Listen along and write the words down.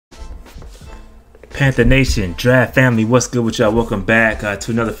Panther Nation, Draft Family, what's good with y'all? Welcome back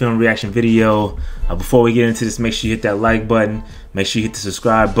to another film reaction video. Before we get into this, make sure you hit that like button, make sure you hit the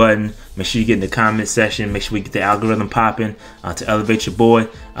subscribe button, make sure you get in the comment section, make sure we get the algorithm popping to elevate your boy.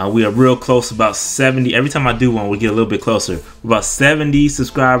 We are real close, about 70. Every time I do one, we get a little bit closer. We're about 70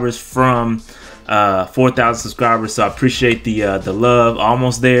 subscribers from 4,000 subscribers, so I appreciate the love.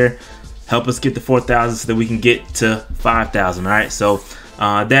 Almost there. Help us get to 4,000 so that we can get to 5,000. All right, so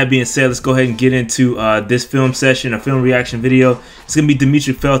that being said, let's go ahead and get into this film session, a film reaction video. It's gonna be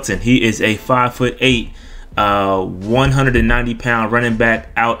Demetric Felton. He is a 5'8", 190-pound running back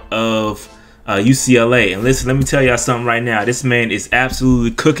out of UCLA. And listen, let me tell y'all something right now. This man is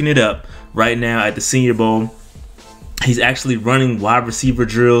absolutely cooking it up right now at the Senior Bowl. He's actually running wide receiver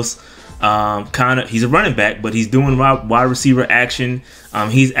drills. He's a running back, but he's doing wide receiver action.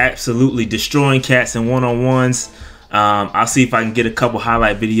 He's absolutely destroying cats in one-on-ones. I'll see if I can get a couple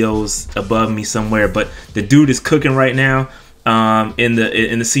highlight videos above me somewhere, but the dude is cooking right now in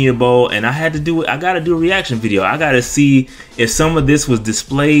the Senior Bowl, and I gotta do a reaction video. I gotta see if some of this was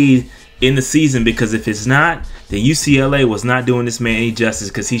displayed in the season, because if it's not, then UCLA was not doing this man any justice,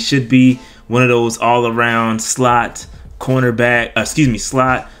 because he should be one of those all-around slot cornerback,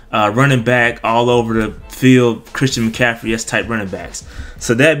 slot running back all over the field, Christian McCaffrey type running backs.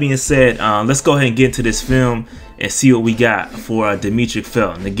 So that being said, let's go ahead and get into this film and see what we got for Demetric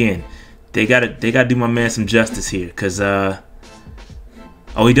Felton. Again, they gotta do my man some justice here, because oh,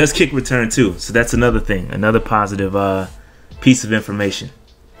 he does kick return too, so that's another thing, another positive piece of information.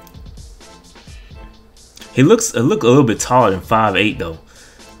 He looks a little bit taller than 5'8" though.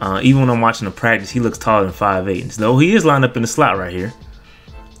 Even when I'm watching the practice, he looks taller than 5'8". So he is lined up in the slot right here.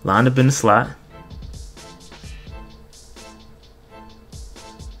 Lined up in the slot.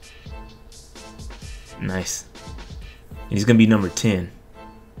 Nice. And he's gonna be number 10.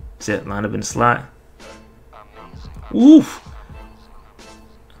 Set, lined up in the slot. Oof.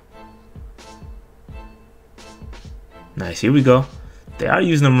 Nice. Here we go. They are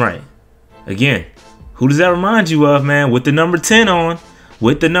using them right. Again, who does that remind you of, man? With the number 10 on.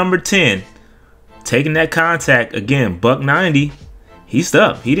 With the number 10. Taking that contact. Again, buck 90. He's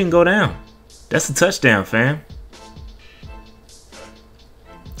up. He didn't go down. That's a touchdown, fam.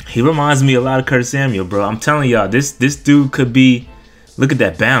 He reminds me a lot of Curtis Samuel, bro. I'm telling y'all, this dude could be. Look at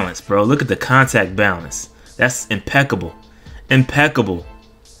that balance, bro. Look at the contact balance. That's impeccable. Impeccable.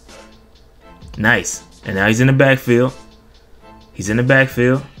 Nice. And now he's in the backfield. He's in the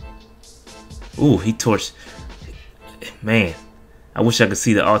backfield. Ooh, he torched. Man, I wish I could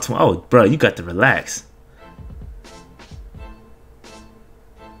see the all-20. Oh, bro, you got to relax.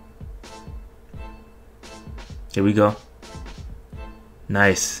 Here we go.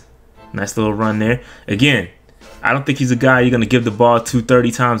 Nice. Nice little run there. Again, I don't think he's a guy you're going to give the ball to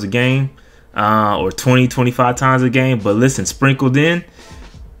 30 times a game or 20, 25 times a game. But listen, sprinkled in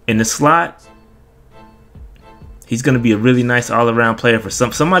the slot, he's going to be a really nice all-around player for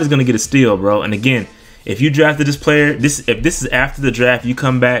somebody's going to get a steal, bro. And again, if you drafted this player, if this is after the draft, you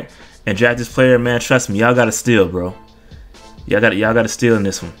come back and draft this player, man, trust me, y'all got to steal, bro. Y'all got to steal in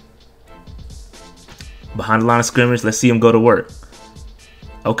this one. Behind the line of scrimmage, let's see him go to work.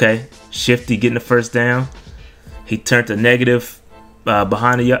 Okay, Shifty getting the first down. He turned a negative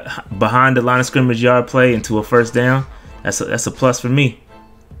behind the line of scrimmage yard play into a first down. That's a plus for me.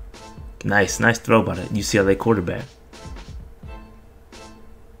 Nice throw by the UCLA quarterback.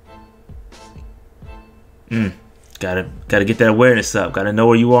 Gotta get that awareness up. Gotta know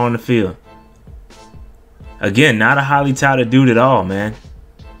where you are on the field. Again, not a highly touted dude at all, man.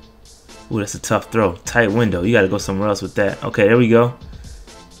 Ooh, that's a tough throw. Tight window. You got to go somewhere else with that. Okay, there we go.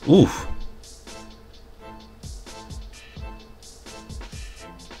 Oof.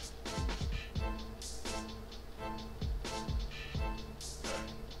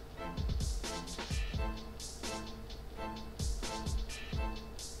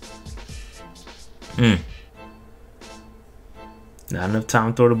 Not enough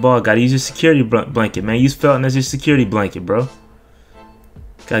time to throw the ball. Got to use your security blanket, man. Use Felton as your security blanket, bro.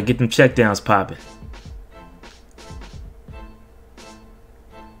 Gotta get them checkdowns popping.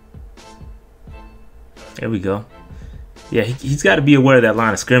 There we go. Yeah, he's got to be aware of that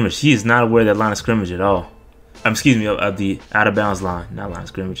line of scrimmage. He is not aware of that line of scrimmage at all. Excuse me, of the out of bounds line, not line of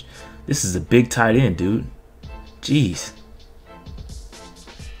scrimmage. This is a big tight end, dude. Jeez.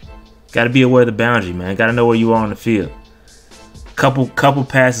 Got to be aware of the boundary, man. Got to know where you are on the field. Couple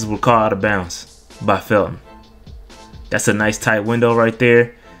passes were caught out of bounds by Felton. That's a nice tight window right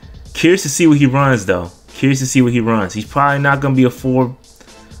there. Curious to see what he runs, though. Curious to see what he runs. He's probably not going to be a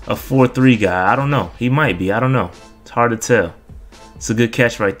 4-3 guy. I don't know. He might be. I don't know. It's hard to tell. It's a good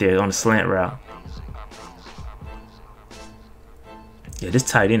catch right there on the slant route. Yeah, this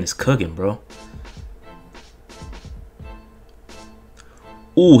tight end is cooking, bro.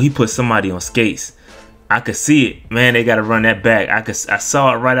 Ooh, he put somebody on skates. I could see it. Man, they got to run that back. I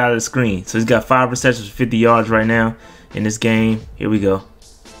saw it right out of the screen. So he's got 5 receptions for 50 yards right now in this game. Here we go.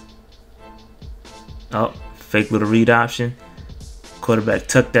 Oh, fake little read option. Quarterback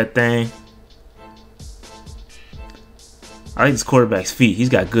tucked that thing. I like this quarterback's feet. He's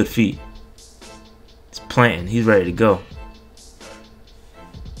got good feet. He's planting. He's ready to go.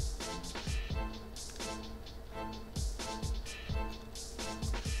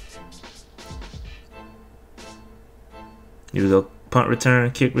 Here we go. Punt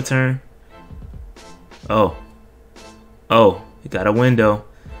return, kick return. Oh. Oh, you got a window.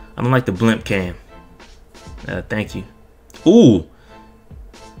 I don't like the blimp cam. Thank you. Ooh.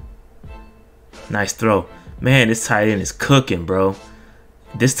 Nice throw. Man, this tight end is cooking, bro.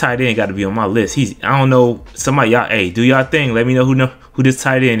 This tight end got to be on my list. I don't know. Somebody, y'all, hey, do y'all thing. Let me know who this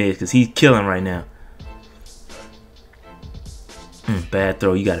tight end is, because he's killing right now. Bad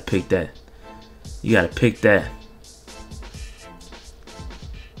throw. You got to pick that. You got to pick that.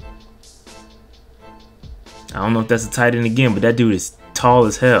 I don't know if that's a tight end again, but that dude is tall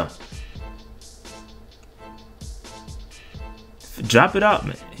as hell. Drop it up,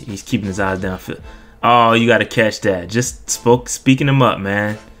 man. He's keeping his eyes downfield. Oh, you got to catch that. Just speaking him up,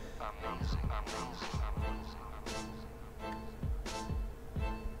 man.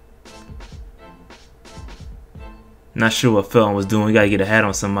 Not sure what Felton was doing. We got to get a hat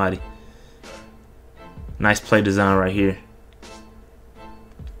on somebody. Nice play design right here.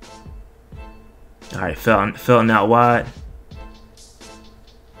 All right, Felton out wide.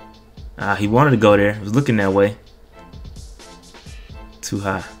 He wanted to go there. He was looking that way. Too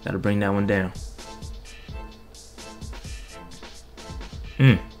high. Got to bring that one down.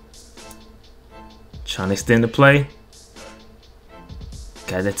 Trying to extend the play.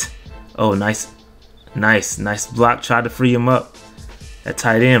 Got it. Oh, nice block. Tried to free him up. That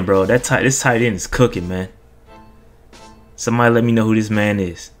tight end, bro. This tight end is cooking, man. Somebody let me know who this man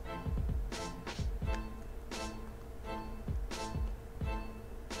is.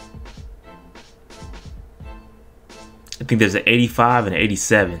 I think there's an 85 and an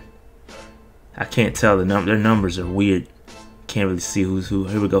 87. I can't tell the number. Their numbers are weird. Can't really see who's who.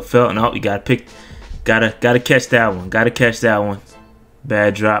 Here we go. Felton. Oh, you gotta pick. Gotta catch that one. Gotta catch that one.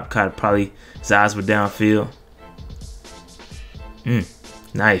 Bad drop. Probably his eyes were downfield.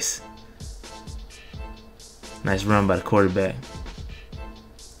 Nice. Nice run by the quarterback.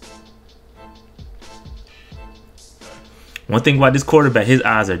 One thing about this quarterback, his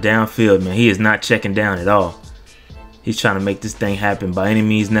eyes are downfield, man. He is not checking down at all. He's trying to make this thing happen by any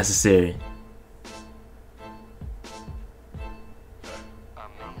means necessary.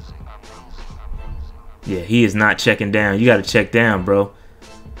 Yeah, he is not checking down. You got to check down, bro.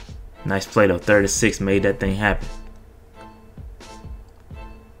 Nice play, though. 3rd and 6 made that thing happen.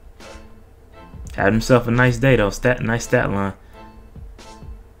 Had himself a nice day, though. Nice stat line.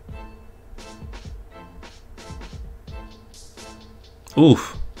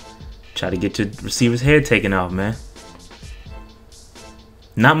 Oof. Try to get your receiver's head taken off, man.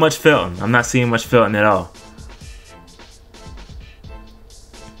 Not much Felton. I'm not seeing much Felton at all.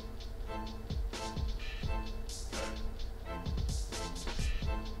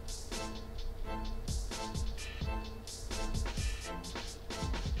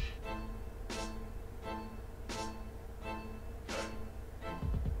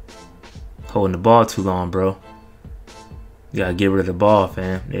 Holding the ball too long, bro. You gotta get rid of the ball,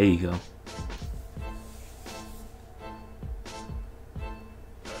 fam. There you go.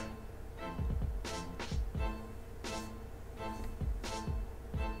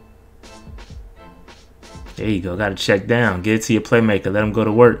 There you go. Gotta check down. Get it to your playmaker. Let him go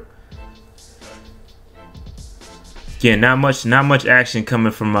to work. Again, not much action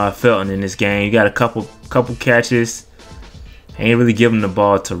coming from Felton in this game. You got a couple catches. Ain't really give him the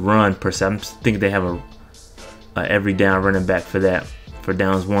ball to run per se. I think they have a every down running back for that, for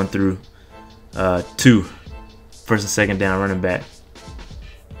downs 1 through 2. First and second down running back.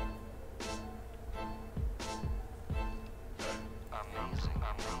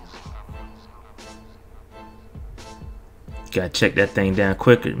 Gotta check that thing down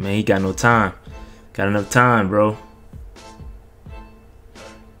quicker, man. He got no time. Got enough time, bro.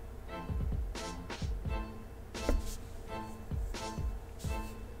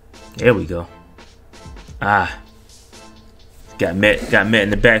 There we go. Got met in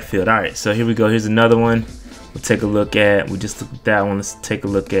the backfield. All right, so here we go. Here's another one. We'll take a look at. We just looked at that one. Let's take a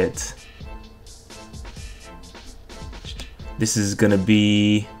look at. This is gonna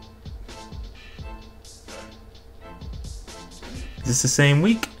be. Is this the same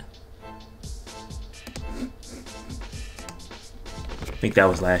week? I think that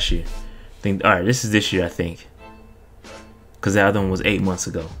was last year. All right, this is this year, I think. Because the other one was 8 months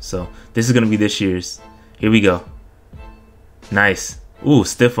ago. So this is going to be this year's. Here we go. Nice. Ooh,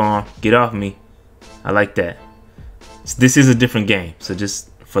 stiff arm. Get off me. I like that. So this is a different game. So just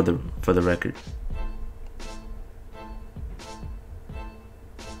for the record.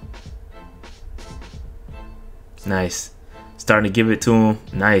 Nice. Starting to give it to him.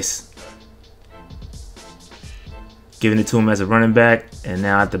 Nice. Giving it to him as a running back. And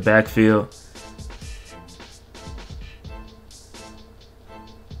now at the backfield.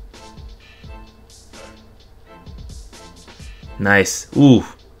 Nice. Ooh.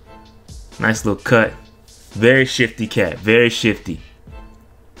 Nice little cut. Very shifty cat. Very shifty.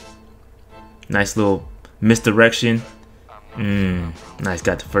 Nice little misdirection. Nice.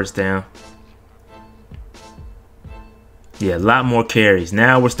 Got the first down. Yeah, a lot more carries.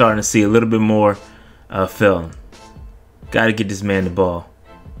 Now we're starting to see a little bit more Felton. Got to get this man the ball.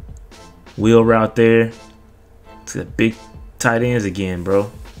 Wheel route there. It's a big tight ends again,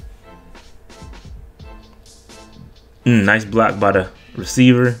 bro. Nice block by the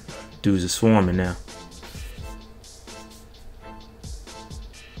receiver. Dudes are swarming now.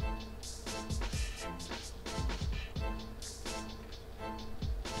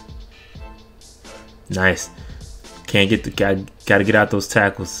 Nice. Can't get the guy. Gotta get out those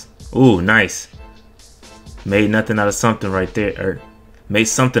tackles. Ooh, nice. Made nothing out of something right there. Or made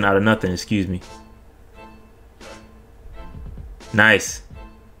something out of nothing, excuse me. Nice.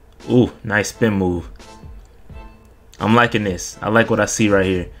 Ooh, nice spin move. I'm liking this. I like what I see right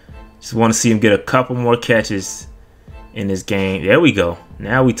here. Just want to see him get a couple more catches in this game. There we go.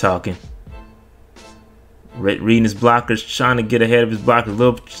 Now we talking. Reading his blockers, trying to get ahead of his blockers. A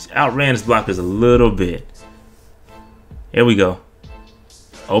little, outran his blockers a little bit. Here we go.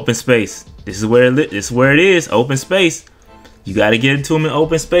 Open space. This is where it is. Open space. You got to get it to him in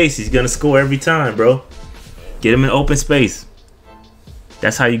open space. He's gonna score every time, bro. Get him in open space.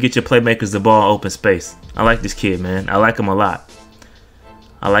 That's how you get your playmakers the ball in open space. I like this kid, man. I like him a lot.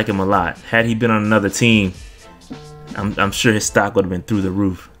 I like him a lot. Had he been on another team, I'm sure his stock would have been through the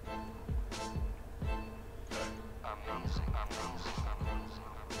roof.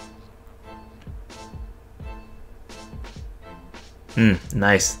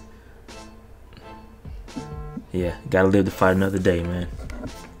 Nice. Yeah, gotta live to fight another day, man.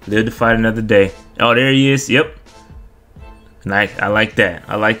 Live to fight another day. Oh, there he is. Yep. Nice. I like that.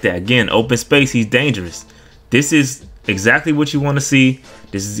 I like that. Again, open space. He's dangerous. This is exactly what you want to see.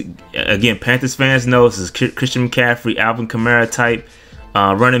 This is, again, Panthers fans know this is Christian McCaffrey, Alvin Kamara type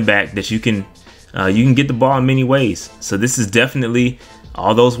running back that you can get the ball in many ways. So this is definitely,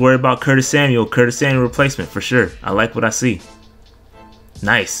 all those worried about Curtis Samuel replacement for sure. I like what I see.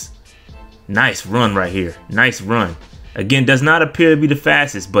 Nice. Nice run right here. Nice run. Again, does not appear to be the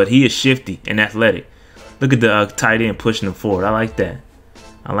fastest, but he is shifty and athletic. Look at the tight end pushing him forward. I like that.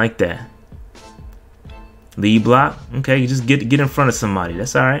 I like that. Lead block. Okay, you just get in front of somebody.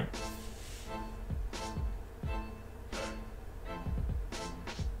 That's all right.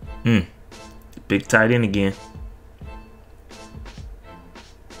 Big tight end again.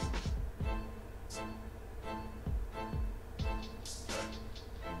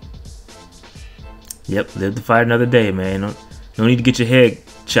 Yep, live to fight another day, man. No need to get your head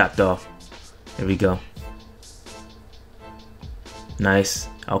chopped off. There we go. Nice.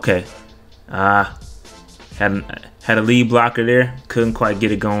 Okay. Had a lead blocker there. Couldn't quite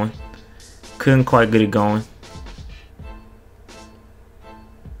get it going. Couldn't quite get it going.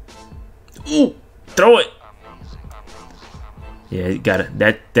 Ooh, throw it. Yeah, you got it.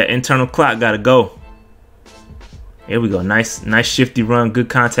 That internal clock gotta go. Here we go. Nice shifty run. Good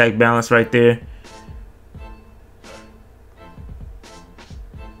contact balance right there.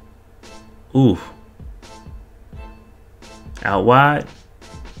 Ooh. Out wide.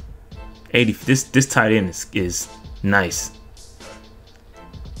 80. This tight end is nice.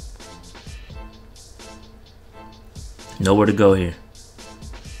 Nowhere to go here.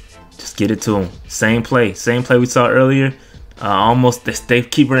 Just get it to him. Same play we saw earlier. Almost they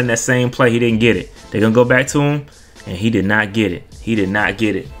keep running that same play. He didn't get it. They're gonna go back to him, and he did not get it. He did not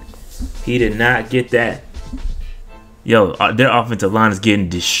get it. He did not get that. Yo, their offensive line is getting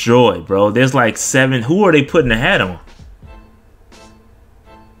destroyed, bro. There's like 7. Who are they putting a hat on?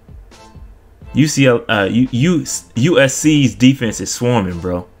 USC's defense is swarming,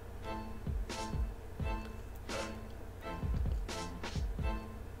 bro.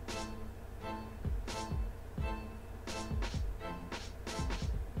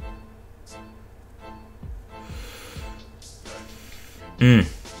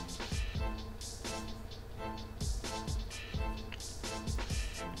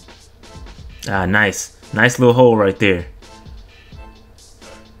 Ah, nice. Nice little hole right there.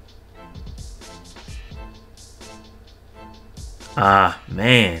 Ah,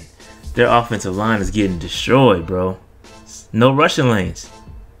 man. Their offensive line is getting destroyed, bro. No rushing lanes.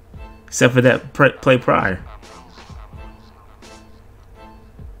 Except for that play prior.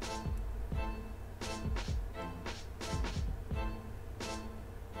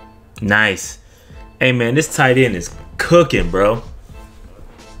 Nice. Hey, man, this tight end is cooking, bro.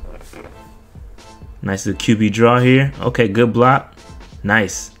 Nice little QB draw here. Okay, good block.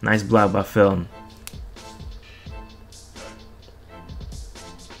 Nice. Nice block by Felton.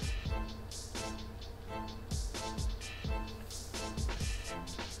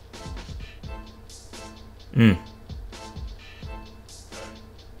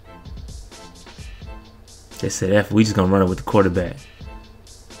 They said, F, we just gonna run it with the quarterback.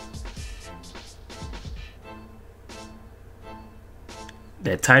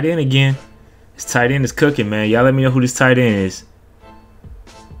 That tight end again. This tight end is cooking, man. Y'all let me know who this tight end is.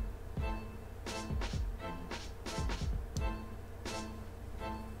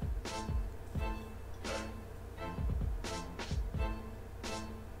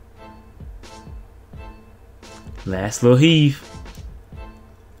 Last little heave.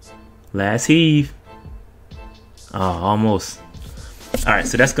 Last heave. Oh, almost. All right,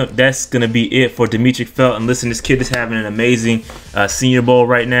 so that's gonna be it for Demetric Felton. Listen, this kid is having an amazing Senior Bowl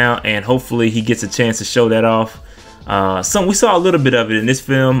right now, and hopefully he gets a chance to show that off. We saw a little bit of it in this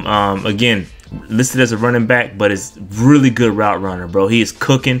film. Again, listed as a running back, but is really good route runner, bro. He is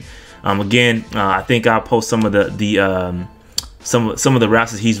cooking. I think I'll post some of some of the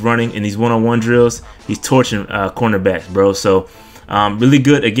routes that he's running in these one-on-one drills. He's torching cornerbacks, bro. So really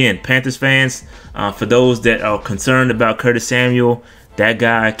good. Again, Panthers fans, for those that are concerned about Curtis Samuel, that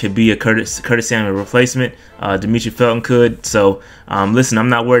guy could be a Curtis Samuel replacement. Demetric Felton could. So listen, I'm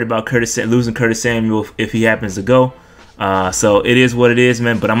not worried about losing Curtis Samuel if he happens to go. So it is what it is,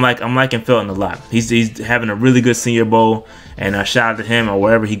 man. But I'm liking Felton a lot. He's having a really good Senior Bowl, and shout out to him or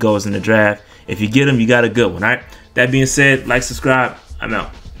wherever he goes in the draft. If you get him, you got a good one. All right. That being said, like, subscribe. I'm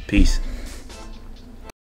out. Peace.